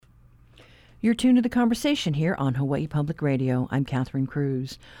You're tuned to The Conversation here on Hawaii Public Radio. I'm Catherine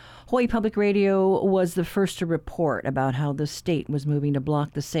Cruz. Hawaii Public Radio was the first to report about how the state was moving to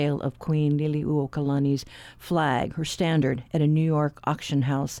block the sale of Queen Liliuokalani's flag, her standard, at a New York auction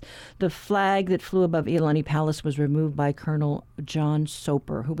house. The flag that flew above Iolani Palace was removed by Colonel John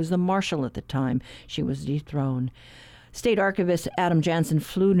Soper, who was the marshal at the time she was dethroned. State archivist Adam Jansen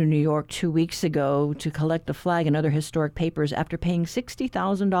flew to New York 2 weeks ago to collect the flag and other historic papers after paying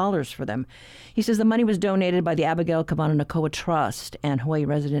 $60,000 for them. He says the money was donated by the Abigail Kawananakoa Trust and Hawaii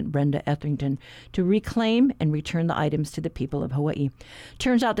resident Brenda Etherington to reclaim and return the items to the people of Hawaii.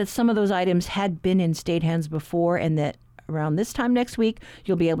 Turns out that some of those items had been in state hands before, and that around this time next week,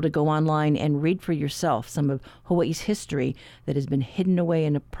 you'll be able to go online and read for yourself some of Hawaii's history that has been hidden away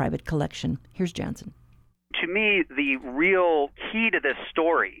in a private collection. Here's Jansen. To me, the real key to this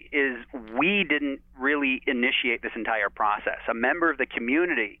story is we didn't really initiate this entire process. A member of the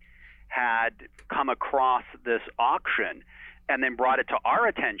community had come across this auction and then brought it to our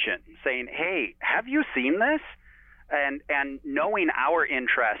attention, saying, hey, have you seen this? And knowing our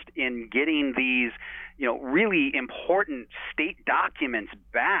interest in getting these, really important state documents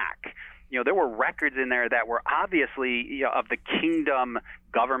back, there were records in there that were obviously of the kingdom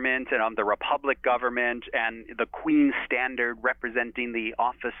government and of the republic government, and the Queen's standard representing the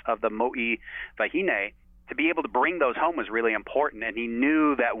office of the mo'i wahine. To be able to bring those home was really important, and he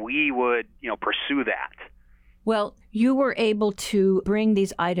knew that we would, pursue that. Well, you were able to bring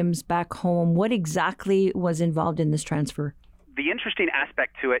these items back home. What exactly was involved in this transfer? The interesting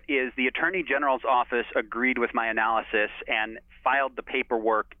aspect to it is the Attorney General's office agreed with my analysis and filed the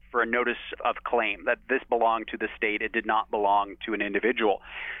paperwork for a notice of claim that this belonged to the state. It did not belong to an individual.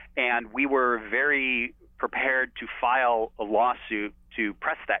 And we were very prepared to file a lawsuit to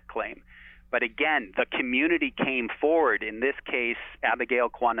press that claim. But again, the community came forward. In this case, Abigail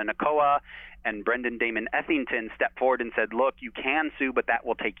Kawananakoa and Brendan Damon Ethington stepped forward and said, look, you can sue, but that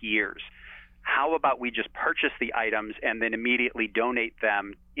will take years. How about we just purchase the items and then immediately donate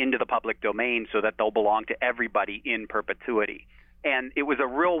them into the public domain so that they'll belong to everybody in perpetuity? And it was a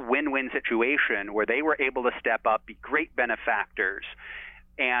real win-win situation where they were able to step up, be great benefactors,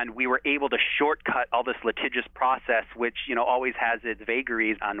 and we were able to shortcut all this litigious process, which, always has its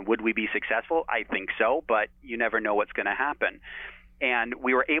vagaries on would we be successful? I think so, but you never know what's going to happen. And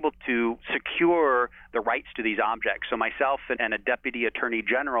we were able to secure the rights to these objects. So myself and a deputy attorney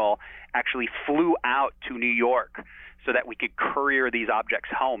general actually flew out to New York so that we could courier these objects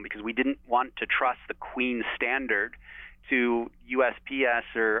home, because we didn't want to trust the Queen's standard to USPS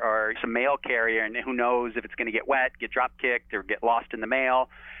or some mail carrier, and who knows if it's going to get wet, get drop-kicked, or get lost in the mail.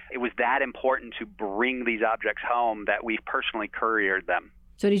 It was that important to bring these objects home that we personally couriered them.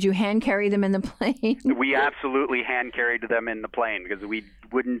 So did you hand carry them in the plane? We absolutely hand carried them in the plane because we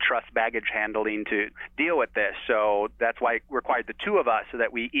wouldn't trust baggage handling to deal with this. So that's why it required the two of us, so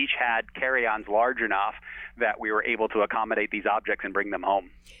that we each had carry-ons large enough that we were able to accommodate these objects and bring them home.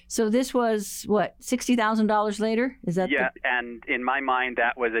 So this was, $60,000 later? Is that and in my mind,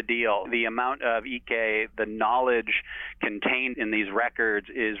 that was a deal. The amount of ike, the knowledge contained in these records,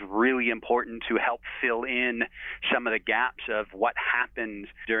 is really important to help fill in some of the gaps of what happened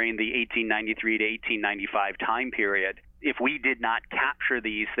during the 1893 to 1895 time period. If we did not capture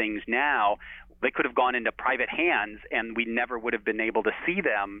these things now, they could have gone into private hands and we never would have been able to see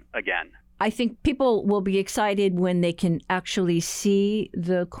them again. I think people will be excited when they can actually see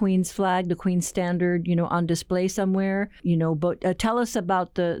the Queen's flag, the Queen's standard, on display somewhere, but tell us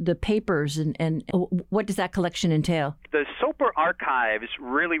about the papers and what does that collection entail? The Soper Archives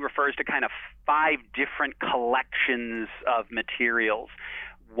really refers to kind of 5 different collections of materials.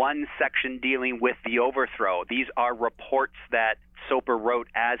 One section dealing with the overthrow. These are reports that Soper wrote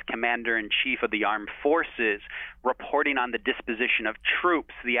as Commander-in-Chief of the Armed Forces, reporting on the disposition of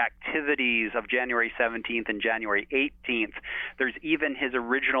troops, the activities of January 17th and January 18th. There's even his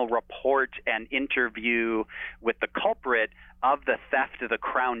original report and interview with the culprit of the theft of the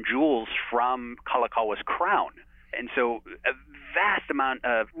crown jewels from Kalakaua's crown. And so a vast amount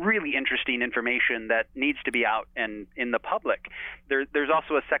of really interesting information that needs to be out and in the public. There's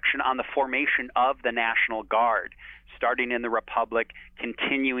also a section on the formation of the National Guard, starting in the Republic,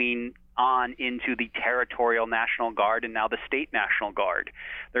 continuing on into the Territorial National Guard, and now the State National Guard.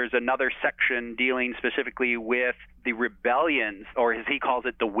 There's another section dealing specifically with the rebellions, or as he calls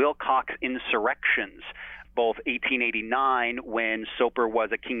it, the Wilcox insurrections, both 1889 when Soper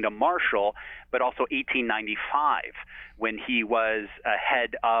was a kingdom marshal, but also 1895 when he was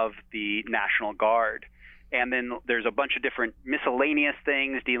head of the National Guard. And then there's a bunch of different miscellaneous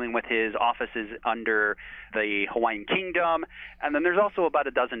things dealing with his offices under the Hawaiian Kingdom. And then there's also about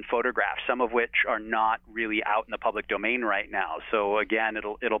a dozen photographs, some of which are not really out in the public domain right now. So again,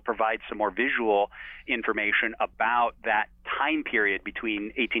 it'll provide some more visual information about that time period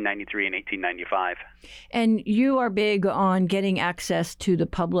between 1893 and 1895. And you are big on getting access to the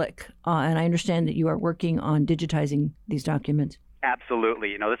public, and I understand that you are working on digitizing these documents.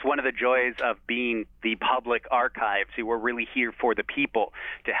 Absolutely. That's one of the joys of being the public archives. We're really here for the people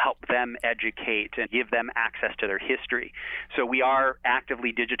to help them educate and give them access to their history. So we are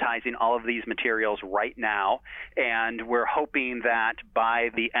actively digitizing all of these materials right now, and we're hoping that by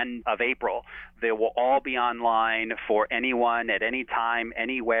the end of April, they will all be online for anyone at any time,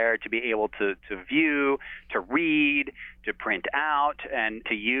 anywhere, to be able to view, to read, to print out, and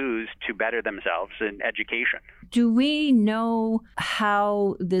to use to better themselves in education. Do we know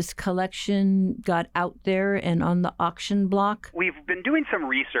how this collection got out there and on the auction block? We've been doing some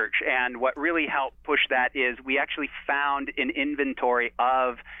research, and what really helped push that is we actually found an inventory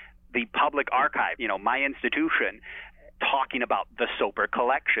of the public archive, my institution, talking about the Soper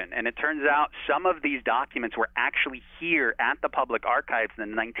collection. And it turns out some of these documents were actually here at the public archives in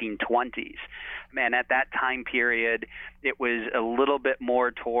the 1920s. And at that time period, it was a little bit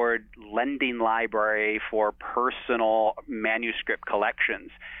more toward lending library for personal manuscript collections.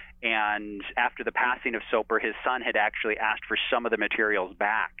 And after the passing of Soper, his son had actually asked for some of the materials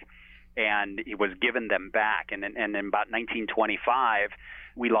back, and he was given them back. And in about 1925,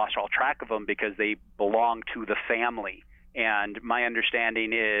 we lost all track of them because they belonged to the family. And my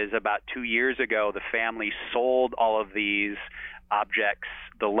understanding is about 2 years ago, the family sold all of these objects,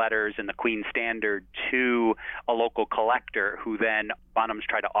 the letters and the Queen's Standard, to a local collector who then Bonhams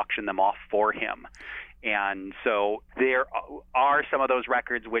tried to auction them off for him. And so there are some of those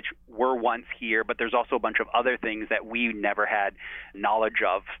records which were once here, but there's also a bunch of other things that we never had knowledge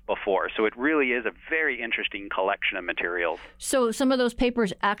of before. So it really is a very interesting collection of materials. So some of those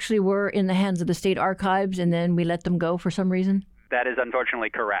papers actually were in the hands of the state archives, and then we let them go for some reason? That is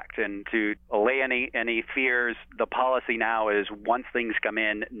unfortunately correct. And to allay any fears, the policy now is once things come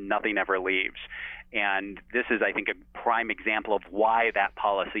in, nothing ever leaves. And this is, I think, a prime example of why that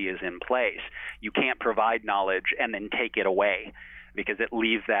policy is in place. You can't provide knowledge and then take it away, because it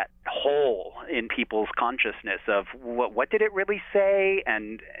leaves that hole in people's consciousness of what did it really say,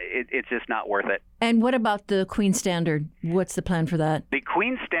 and it's just not worth it. And what about the Queen's Standard? What's the plan for that? The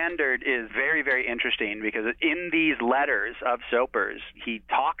Queen's Standard is very, very interesting because in these letters of Soper's, he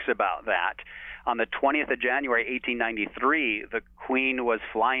talks about that. On the 20th of January, 1893, the Queen was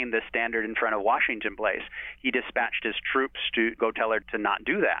flying the standard in front of Washington Place. He dispatched his troops to go tell her to not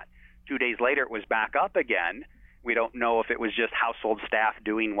do that. 2 days later, it was back up again. We don't know if it was just household staff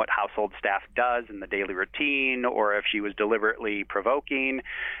doing what household staff does in the daily routine, or if she was deliberately provoking,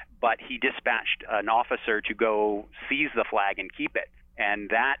 but he dispatched an officer to go seize the flag and keep it. And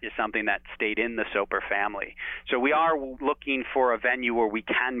that is something that stayed in the Soper family. So we are looking for a venue where we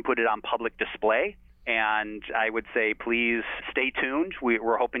can put it on public display. And I would say, please stay tuned.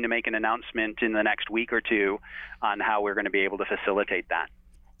 We're hoping to make an announcement in the next week or two on how we're going to be able to facilitate that.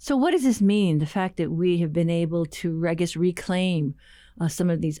 So what does this mean, the fact that we have been able to, I guess, reclaim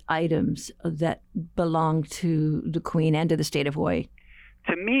some of these items that belong to the Queen and to the state of Hawaii?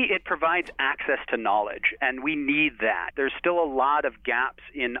 To me, it provides access to knowledge, and we need that. There's still a lot of gaps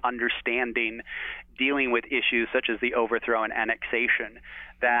in understanding dealing with issues such as the overthrow and annexation,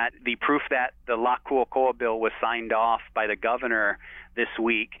 that the proof that the Lakuakoa bill was signed off by the governor this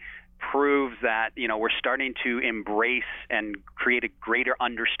week proves that, we're starting to embrace and create a greater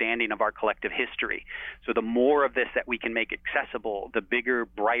understanding of our collective history. So the more of this that we can make accessible, the bigger,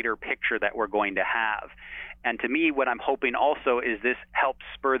 brighter picture that we're going to have. And to me, what I'm hoping also is this helps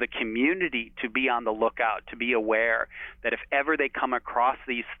spur the community to be on the lookout, to be aware that if ever they come across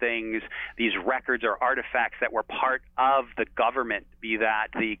these things, these records or artifacts that were part of the government, be that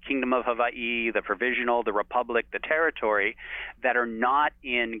the Kingdom of Hawaii, the Provisional, the Republic, the Territory, that are not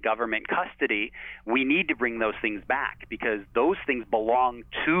in government custody, we need to bring those things back because those things belong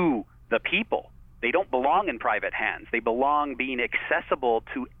to the people. They don't belong in private hands. They belong being accessible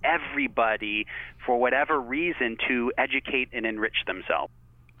to everybody for whatever reason to educate and enrich themselves.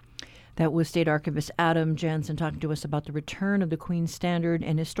 That was State Archivist Adam Jansen talking to us about the return of the Queen's Standard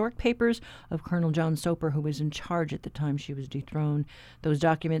and historic papers of Colonel John Soper, who was in charge at the time she was dethroned. Those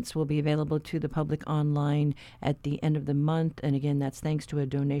documents will be available to the public online at the end of the month. And again, that's thanks to a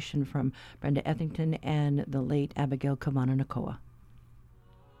donation from Brenda Ethington and the late Abigail Kavananakoa.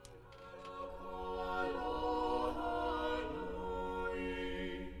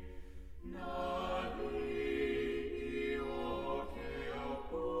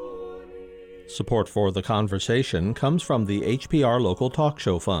 Support for the conversation comes from the HPR Local Talk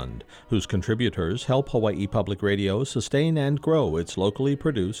Show Fund, whose contributors help Hawaii Public Radio sustain and grow its locally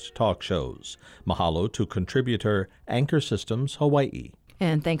produced talk shows. Mahalo to contributor Anchor Systems Hawaii.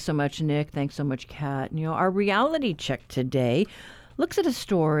 And thanks so much, Nick. Thanks so much, Kat. Our reality check today looks at a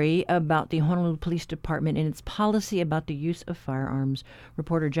story about the Honolulu Police Department and its policy about the use of firearms.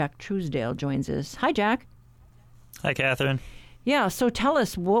 Reporter Jack Truesdale joins us. Hi, Jack. Hi, Catherine. Yeah, so tell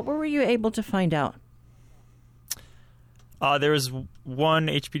us, what were you able to find out? There was one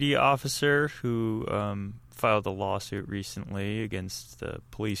HPD officer who filed a lawsuit recently against the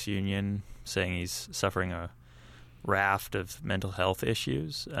police union, saying he's suffering a raft of mental health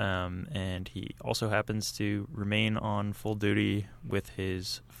issues, and he also happens to remain on full duty with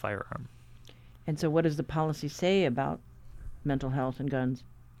his firearm. And so what does the policy say about mental health and guns?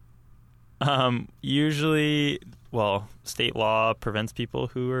 Usually, state law prevents people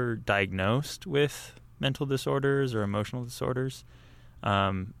who are diagnosed with mental disorders or emotional disorders,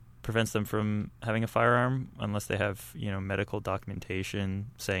 prevents them from having a firearm unless they have, medical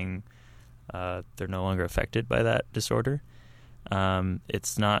documentation saying they're no longer affected by that disorder.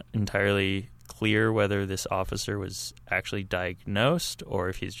 It's not entirely clear whether this officer was actually diagnosed or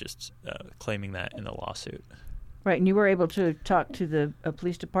if he's just claiming that in the lawsuit. Right, and you were able to talk to the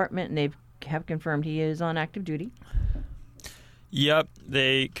police department, and they have confirmed he is on active duty? Yep,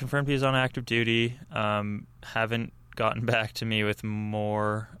 they confirmed he is on active duty. Haven't gotten back to me with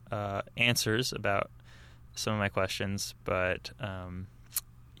more answers about some of my questions, but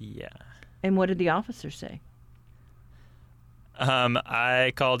yeah. And what did the officer say?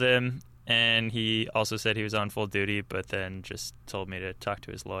 I called him, and he also said he was on full duty, but then just told me to talk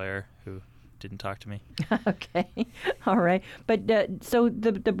to his lawyer, who didn't talk to me. Okay. All right. But so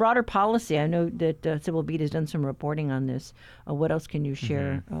the broader policy, I know that Civil Beat has done some reporting on this. What else can you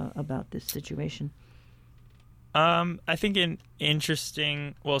share about this situation? I think I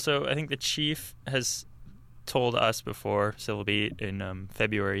think the chief has told us before, Civil Beat, in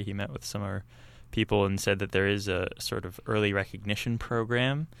February, he met with some of our people and said that there is a sort of early recognition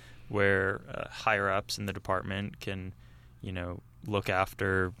program where higher-ups in the department can, look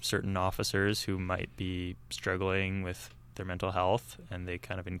after certain officers who might be struggling with their mental health, and they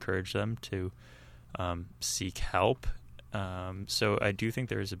kind of encourage them to seek help. So I do think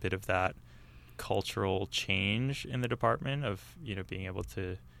there is a bit of that cultural change in the department of, being able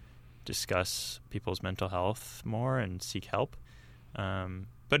to discuss people's mental health more and seek help.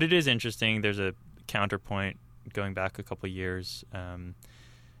 But it is interesting. There's a counterpoint going back a couple of years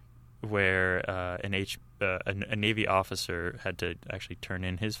where a Navy officer had to actually turn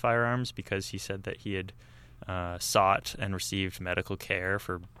in his firearms because he said that he had sought and received medical care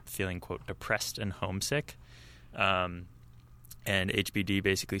for feeling, quote, depressed and homesick. And HPD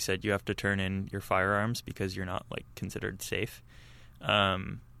basically said, you have to turn in your firearms because you're not, considered safe.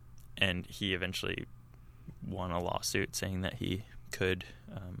 And he eventually won a lawsuit saying that he could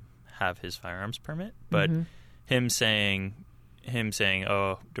have his firearms permit. But him saying,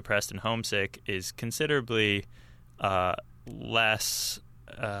 oh, depressed and homesick is considerably less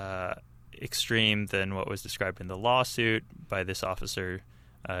extreme than what was described in the lawsuit by this officer,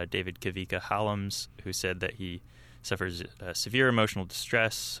 David Kavika Hallams, who said that he suffers severe emotional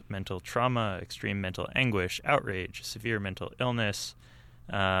distress, mental trauma, extreme mental anguish, outrage, severe mental illness,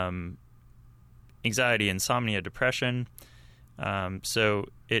 anxiety, insomnia, depression. So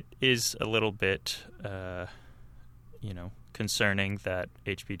it is a little bit, concerning that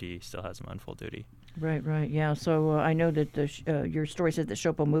HPD still has him on full duty. Right, yeah. So I know that your story said that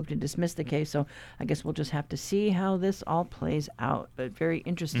SHOPO moved to dismiss the case, so I guess we'll just have to see how this all plays out. But very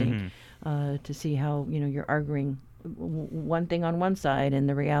interesting to see how, you're arguing one thing on one side and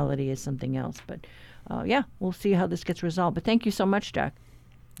the reality is something else. But yeah, we'll see how this gets resolved. But thank you so much, Jack.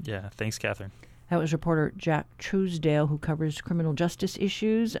 Yeah, thanks, Catherine. That was reporter Jack Truesdale, who covers criminal justice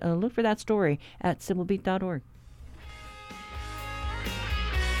issues. Look for that story at civilbeat.org.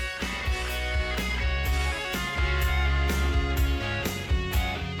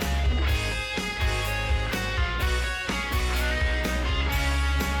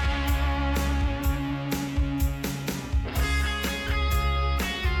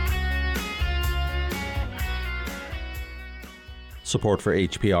 Support for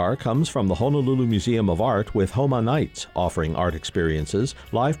HPR comes from the Honolulu Museum of Art with Homa Nights, offering art experiences,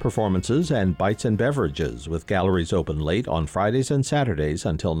 live performances, and bites and beverages, with galleries open late on Fridays and Saturdays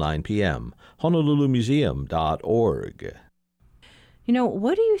until 9 p.m. honolulumuseum.org.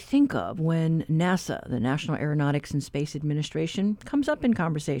 What do you think of when NASA, the National Aeronautics and Space Administration, comes up in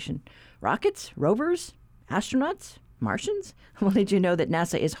conversation? Rockets? Rovers? Astronauts? Martians? Well, did you know that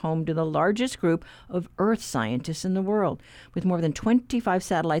NASA is home to the largest group of Earth scientists in the world? With more than 25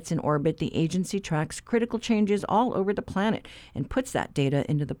 satellites in orbit, the agency tracks critical changes all over the planet and puts that data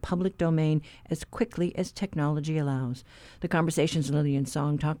into the public domain as quickly as technology allows. The Conversation's Lillian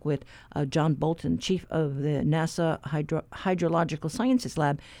Song talked with John Bolton, chief of the NASA Hydrological Sciences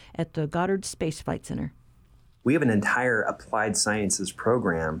Lab at the Goddard Space Flight Center. We have an entire applied sciences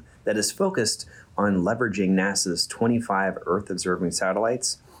program that is focused on leveraging NASA's 25 Earth-observing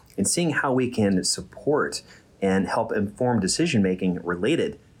satellites and seeing how we can support and help inform decision-making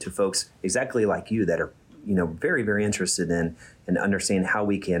related to folks exactly like you that are, very, very interested in and understand how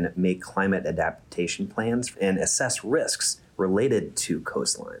we can make climate adaptation plans and assess risks related to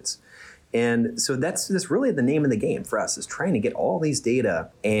coastlines. And so that's really the name of the game for us, is trying to get all these data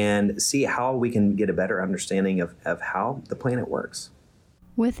and see how we can get a better understanding of how the planet works.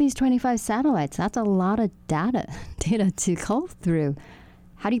 With these 25 satellites, that's a lot of data to cull through.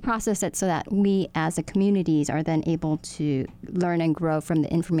 How do you process it so that we as a communities are then able to learn and grow from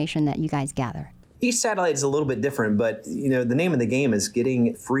the information that you guys gather? Each satellite is a little bit different, but the name of the game is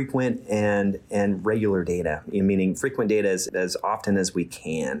getting frequent and regular data, meaning frequent data as often as we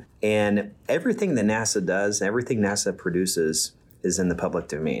can. And everything that NASA does, everything NASA produces is in the public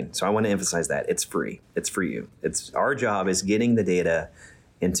domain. So I want to emphasize that. It's free. It's for you. It's our job is getting the data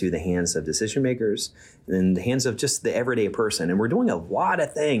into the hands of decision makers and in the hands of just the everyday person. And we're doing a lot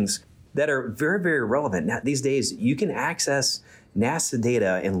of things that are very, very relevant. Now, these days, you can access NASA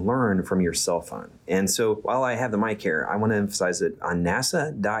data and learn from your cell phone. And so while I have the mic here, I want to emphasize that on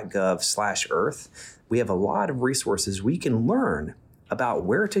nasa.gov/Earth, we have a lot of resources we can learn about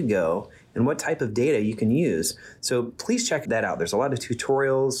where to go and what type of data you can use. So please check that out. There's a lot of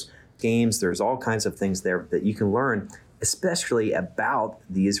tutorials, games, there's all kinds of things there that you can learn, especially about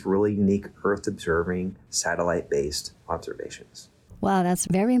these really unique Earth-observing satellite-based observations. Wow, that's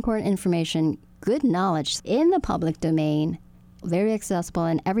very important information. Good knowledge in the public domain. Very accessible,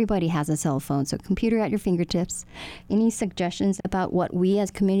 and everybody has a cell phone, so computer at your fingertips. Any suggestions about what we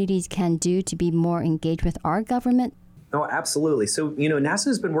as communities can do to be more engaged with our government? Oh, absolutely. So, NASA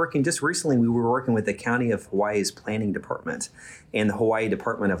has been working, just recently we were working with the County of Hawaii's Planning Department and the Hawaii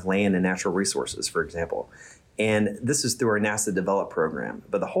Department of Land and Natural Resources, for example. And this is through our NASA Develop program.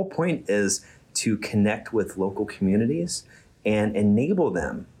 But the whole point is to connect with local communities and enable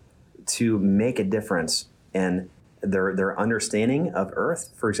them to make a difference in their understanding of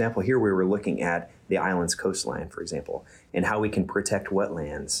Earth. For example, here we were looking at the island's coastline, for example, and how we can protect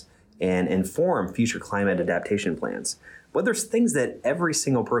wetlands and inform future climate adaptation plans. But there's things that every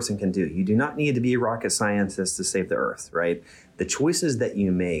single person can do. You do not need to be a rocket scientist to save the Earth, right? The choices that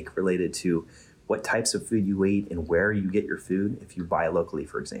you make related to what types of food you eat and where you get your food, if you buy locally,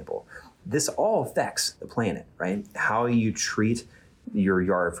 for example, this all affects the planet, right? How you treat your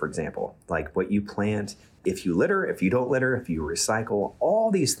yard, for example, like what you plant, if you litter, if you don't litter, if you recycle,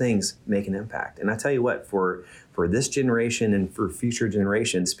 all these things make an impact. And I tell you what, for this generation and for future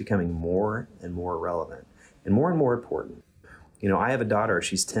generations, it's becoming more and more relevant and more important. I have a daughter,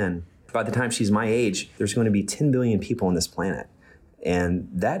 she's 10. By the time she's my age, there's going to be 10 billion people on this planet. And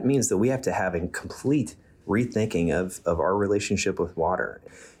that means that we have to have a complete rethinking of our relationship with water.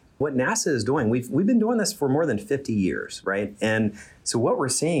 What NASA is doing, we've been doing this for more than 50 years, right? And so what we're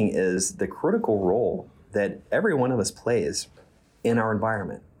seeing is the critical role that every one of us plays in our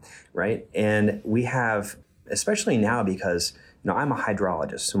environment, right? And we have, especially now because, I'm a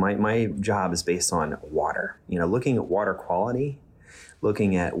hydrologist, so my job is based on water, looking at water quality,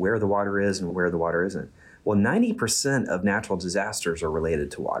 looking at where the water is and where the water isn't. Well, 90% of natural disasters are related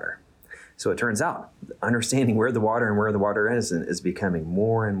to water. So it turns out understanding where the water is becoming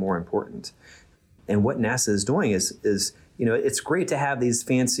more and more important. And what NASA is doing is it's great to have these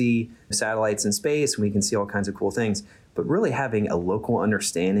fancy satellites in space and we can see all kinds of cool things, but really having a local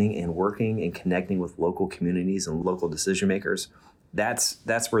understanding and working and connecting with local communities and local decision makers, that's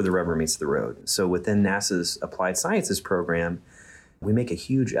where the rubber meets the road. So within NASA's Applied Sciences program, we make a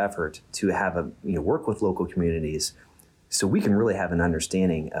huge effort to have work with local communities so we can really have an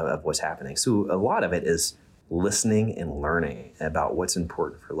understanding of what's happening. So a lot of it is listening and learning about what's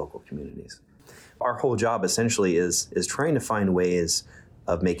important for local communities. Our whole job essentially is trying to find ways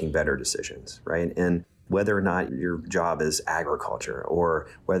of making better decisions, right? And whether or not your job is agriculture or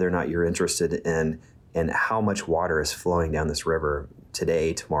whether or not you're interested in how much water is flowing down this river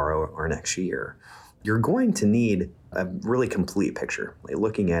today, tomorrow, or next year, you're going to need a really complete picture, like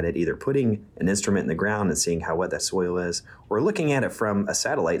looking at it, either putting an instrument in the ground and seeing how wet that soil is, or looking at it from a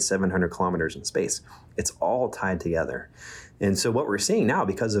satellite 700 kilometers in space. It's all tied together. And so what we're seeing now,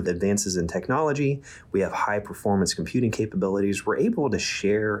 because of advances in technology, we have high performance computing capabilities. We're able to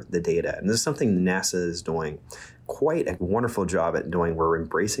share the data. And this is something NASA is doing quite a wonderful job at doing. We're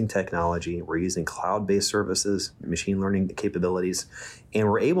embracing technology. We're using cloud-based services, machine learning capabilities, and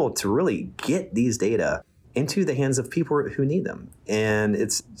we're able to really get these data into the hands of people who need them. And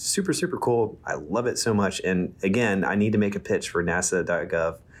it's super, super cool. I love it so much. And again, I need to make a pitch for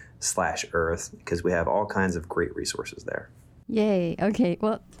nasa.gov/Earth because we have all kinds of great resources there. Yay. Okay.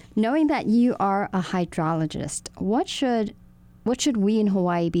 Well, knowing that you are a hydrologist, what should we in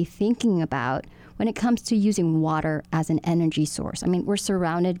Hawaii be thinking about when it comes to using water as an energy source? I mean, we're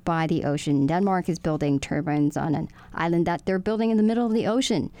surrounded by the ocean. Denmark is building turbines on an island that they're building in the middle of the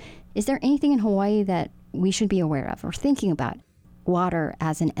ocean. Is there anything in Hawaii that we should be aware of or thinking about water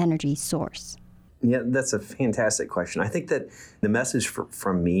as an energy source? Yeah, that's a fantastic question. I think that the message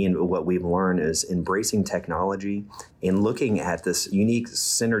from me and what we've learned is embracing technology and looking at this unique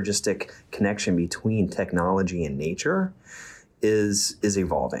synergistic connection between technology and nature is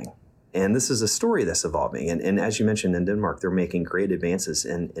evolving. And this is a story that's evolving. And as you mentioned, in Denmark, they're making great advances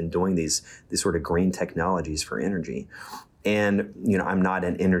in doing these sort of green technologies for energy. And, I'm not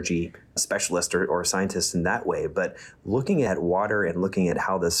an energy specialist or scientist in that way, but looking at water and looking at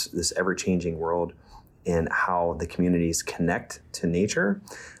how this ever-changing world and how the communities connect to nature,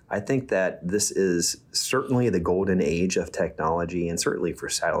 I think that this is certainly the golden age of technology and certainly for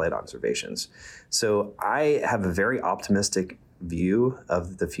satellite observations. So I have a very optimistic view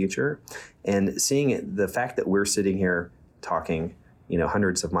of the future, and seeing the fact that we're sitting here talking,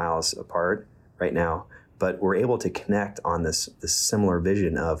 hundreds of miles apart right now, but we're able to connect on this similar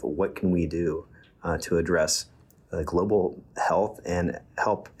vision of what can we do to address global health and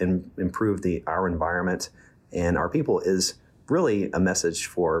help improve our environment and our people is really a message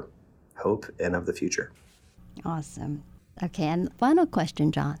for hope and of the future. Awesome. Okay, and final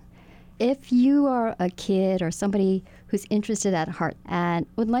question, John. If you are a kid or somebody who's interested at heart and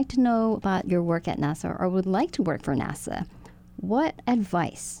would like to know about your work at NASA or would like to work for NASA, what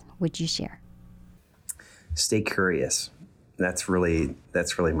advice would you share? Stay curious. That's really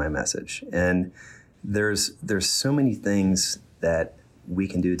my message. And there's so many things that we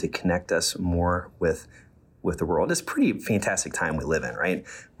can do to connect us more with the world. It's a pretty fantastic time we live in, right?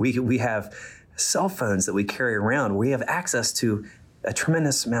 We have cell phones that we carry around. We have access to a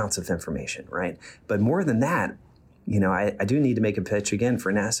tremendous amounts of information, right? But more than that, I do need to make a pitch again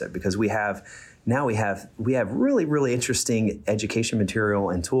for NASA because we have really, really interesting education material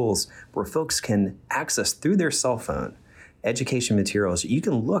and tools where folks can access through their cell phone education materials. You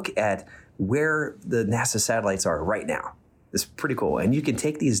can look at where the NASA satellites are right now. It's pretty cool. And you can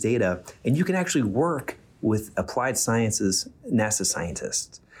take these data and you can actually work with applied sciences NASA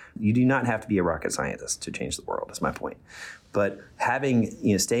scientists. You do not have to be a rocket scientist to change the world, is my point. But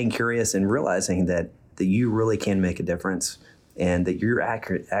staying curious and realizing that you really can make a difference and that your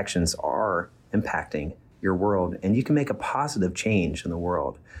actions are impacting your world, and you can make a positive change in the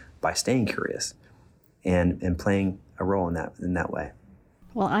world by staying curious and playing a role in that way.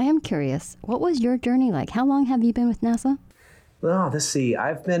 Well, I am curious. What was your journey like? How long have you been with NASA? Well, let's see.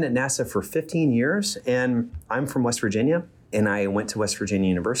 I've been at NASA for 15 years, and I'm from West Virginia, and I went to West Virginia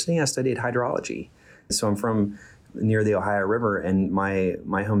University. I studied hydrology. So I'm from near the Ohio River, and my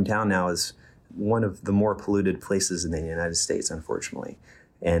hometown now is one of the more polluted places in the United States, unfortunately.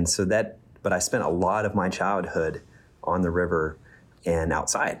 And so but I spent a lot of my childhood on the river and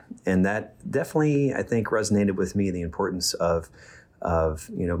outside. And that definitely, I think, resonated with me. The importance of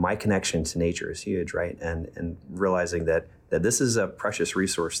my connection to nature is huge, right? And realizing that this is a precious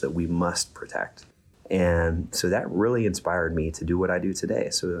resource that we must protect. And so that really inspired me to do what I do today.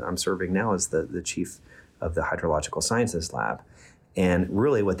 So I'm serving now as the chief of the Hydrological Sciences Lab. And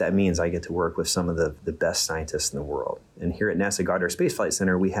really what that means, I get to work with some of the best scientists in the world. And here at NASA Goddard Space Flight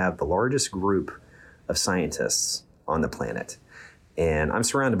Center, we have the largest group of scientists on the planet. And I'm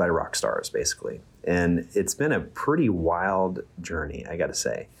surrounded by rock stars, basically. And it's been a pretty wild journey, I got to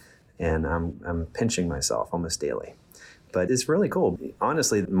say. And I'm pinching myself almost daily. But it's really cool.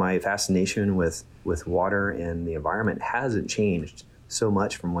 Honestly, my fascination with water and the environment hasn't changed so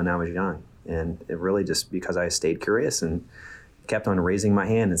much from when I was young. And it really just because I stayed curious and kept on raising my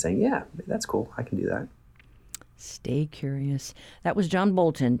hand and saying, yeah, that's cool. I can do that. Stay curious. That was John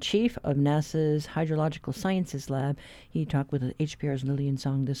Bolton, chief of NASA's Hydrological Sciences Lab. He talked with HPR's Lillian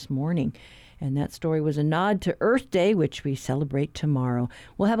Song this morning. And that story was a nod to Earth Day, which we celebrate tomorrow.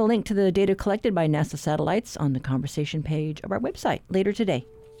 We'll have a link to the data collected by NASA satellites on the conversation page of our website later today.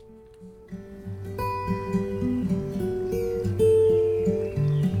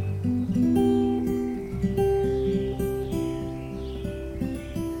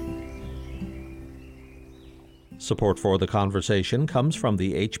 Support for the conversation comes from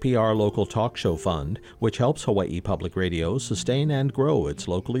the HPR Local Talk Show Fund, which helps Hawaii Public Radio sustain and grow its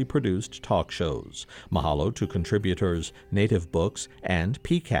locally produced talk shows. Mahalo to contributors Native Books and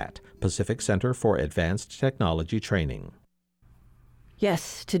PCAT, Pacific Center for Advanced Technology Training.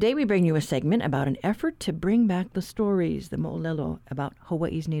 Yes, today we bring you a segment about an effort to bring back the stories, the moʻolelo, about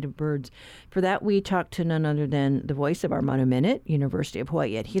Hawaii's native birds. For that, we talked to none other than the voice of our Manu Minute, University of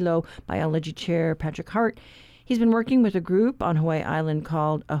Hawaii at Hilo, Biology Chair Patrick Hart. He's been working with a group on Hawaii Island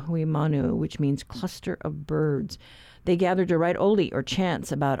called Ahui Manu, which means cluster of birds. They gather to write oli, or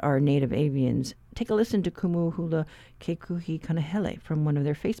chants, about our native avians. Take a listen to Kumu Hula Kekuhi Kanahele from one of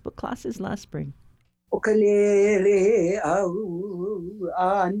their Facebook classes last spring. Okalele au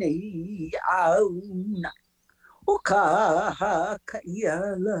anei au na oka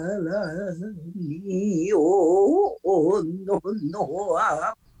kaia la la ni o no no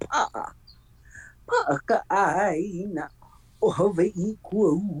a pa ka aina o Hawaii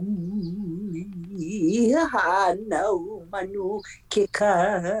ku ha no manu ke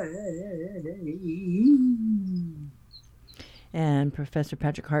kai. And Professor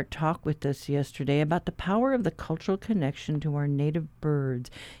Patrick Hart talked with us yesterday about the power of the cultural connection to our native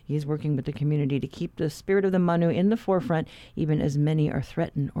birds. He's working with the community to keep the spirit of the Manu in the forefront, even as many are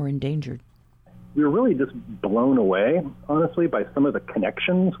threatened or endangered. We were really just blown away, honestly, by some of the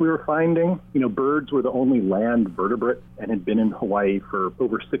connections we were finding. You know, birds were the only land vertebrate and had been in Hawaii for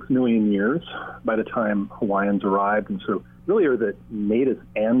over 6 million years by the time Hawaiians arrived. And so really are the native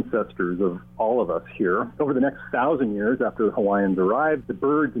ancestors of all of us here. Over the next 1,000 years after the Hawaiians arrived, the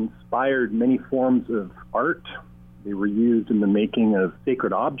birds inspired many forms of art. They were used in the making of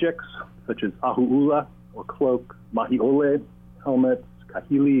sacred objects, such as ahu'ula, or cloak, mahiole, helmets,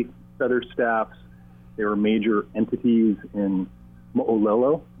 kahili, feather staffs. They were major entities in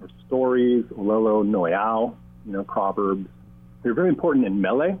moʻolelo, or stories, olelo, noeau, proverbs. They're very important in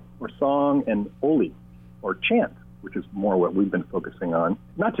mele, or song, and oli, or chant, which is more what we've been focusing on.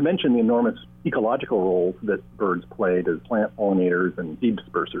 Not to mention the enormous ecological roles that birds played as plant pollinators and seed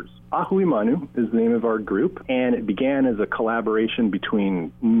dispersers. Ahui Manu is the name of our group, and it began as a collaboration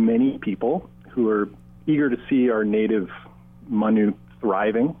between many people who are eager to see our native Manu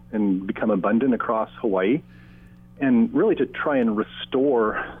thriving and become abundant across Hawaii, and really to try and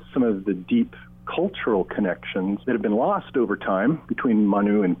restore some of the deep cultural connections that have been lost over time between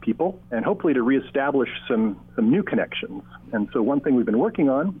Manu and people, and hopefully to reestablish some new connections. And so one thing we've been working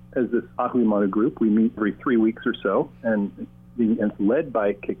on as this Ahui Manu group, we meet every 3 weeks or so, and it's led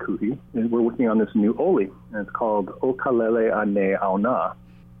by Kekuhi, and we're working on this new oli, and it's called Okalele Ane Auna.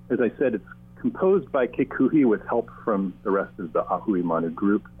 As I said, it's composed by Kekuhi with help from the rest of the Ahui Manu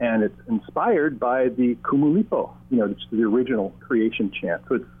group, and it's inspired by the Kumulipo, which is the original creation chant.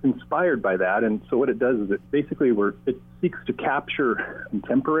 So it's inspired by that, and so what it does is it seeks to capture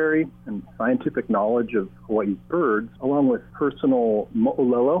contemporary and scientific knowledge of Hawaii's birds, along with personal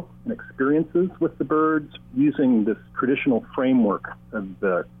moʻolelo and experiences with the birds, using this traditional framework of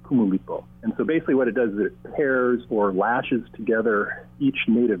the Kumulipo. And so basically what it does is it pairs or lashes together each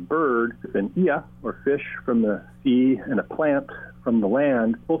native bird with an ia, or fish from the sea, and a plant from the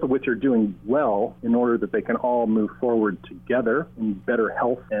land, both of which are doing well in order that they can all move forward together in better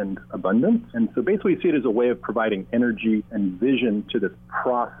health and abundance. And so basically we see it as a way of providing energy and vision to this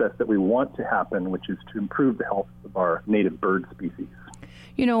process that we want to happen, which is to improve the health of our native bird species.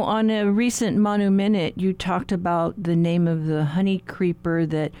 On a recent Manu Minute, you talked about the name of the honey creeper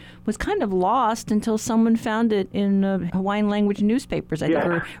that was kind of lost until someone found it in Hawaiian language newspapers. I think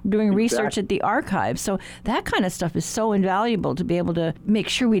we're doing research at the archives. So that kind of stuff is so invaluable to be able to make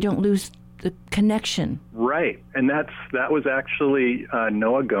sure we don't lose the connection. Right. And that was actually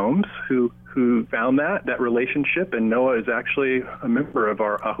Noah Gomes who found that relationship. And Noah is actually a member of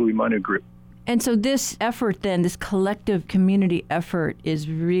our Ahui Manu group. And so this effort then, this collective community effort, is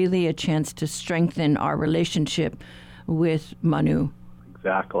really a chance to strengthen our relationship with Manu.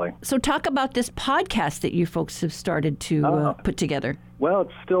 Exactly. So talk about this podcast that you folks have started to put together. Well,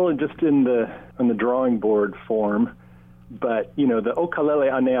 it's still just on the drawing board form, but the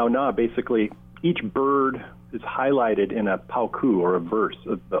Okalele Ane Auna, basically each bird is highlighted in a pauku, or a verse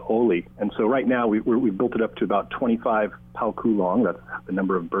of the oli. And so right now we built it up to about 25 pauku long. That's the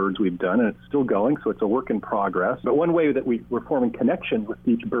number of birds we've done, and it's still going, so it's a work in progress. But one way that we're forming connection with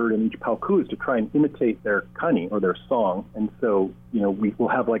each bird and each pauku is to try and imitate their kani, or their song. And so, we will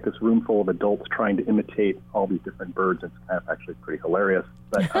have like this room full of adults trying to imitate all these different birds. It's kind of actually pretty hilarious.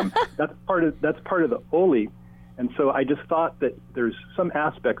 But that's part of the oli. And so I just thought that there's some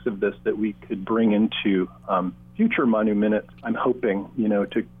aspects of this that we could bring into future Manu Minutes. I'm hoping,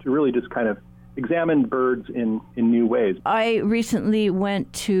 to really just kind of examine birds in new ways. I recently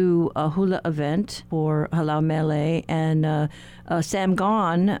went to a hula event for Halau Mele, and Sam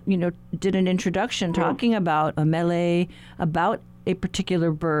Gahn, did an introduction talking about a mele, about a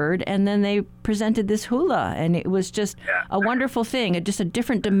particular bird, and then they presented this hula, and it was just a wonderful thing, just a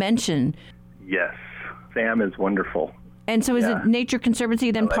different dimension. Yes, Sam is wonderful. And so is it Nature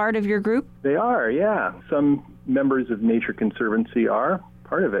Conservancy then part of your group? They are, yeah. Some members of Nature Conservancy are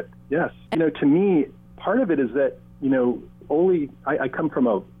part of it, yes. To me, part of it is that, Oli, I come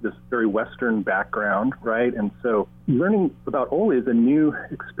from this very Western background, right? And so learning about Oli is a new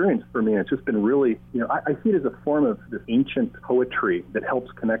experience for me. It's just been really, I see it as a form of this ancient poetry that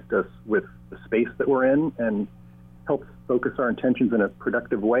helps connect us with the space that we're in and helps focus our intentions in a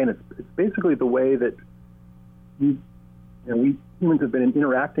productive way. And it's basically the way that we humans have been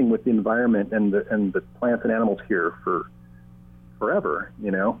interacting with the environment and the plants and animals here for forever,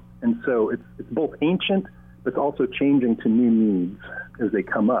 And so it's both ancient, but it's also changing to new needs as they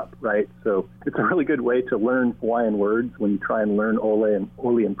come up, right? So it's a really good way to learn Hawaiian words when you try and learn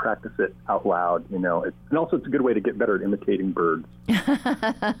Oli and practice it out loud, And also it's a good way to get better at imitating birds.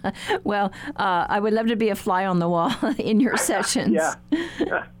 Well, I would love to be a fly on the wall in your sessions.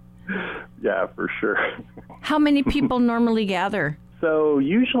 Yeah, for sure. How many people normally gather? So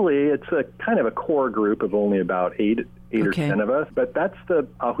usually it's a kind of a core group of only about eight or 10 of us, but that's the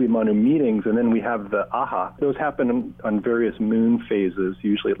Ahui Manu meetings, and then we have the Aha. Those happen on various moon phases,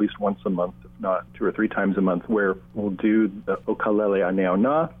 usually at least once a month, if not 2 or 3 times a month, where we'll do the Okalele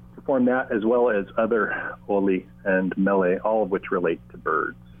Aneona, perform that, as well as other Oli and Mele, all of which relate to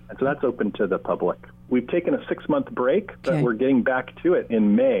birds. And so that's open to the public. We've taken a 6-month break, but we're getting back to it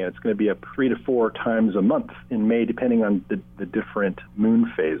in May. It's going to be 3 to 4 times a month in May, depending on the different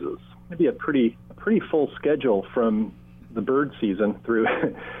moon phases. It'll be a pretty full schedule from the bird season through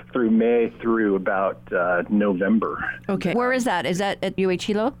May through about November. Okay. Where is that? Is that at UH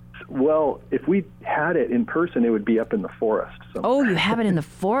Hilo? Well, if we had it in person, it would be up in the forest. Somewhere. Oh, you have it in the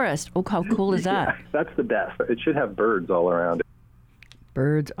forest. Oh, how cool is that? Yeah, that's the best. It should have birds all around it.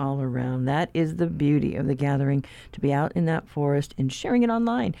 Birds all around. That is the beauty of the gathering, to be out in that forest and sharing it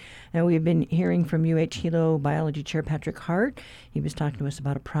online. And we've been hearing from UH Hilo Biology Chair Patrick Hart. He was talking to us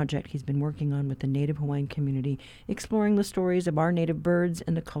about a project he's been working on with the Native Hawaiian community, exploring the stories of our native birds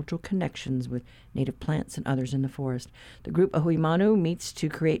and the cultural connections with native plants and others in the forest. The group Ahui Manu meets to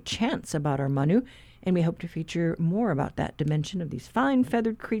create chants about our manu, and we hope to feature more about that dimension of these fine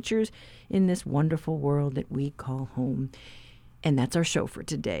feathered creatures in this wonderful world that we call home. And that's our show for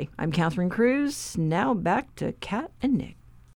today. I'm Catherine Cruz. Now back to Kat and Nick.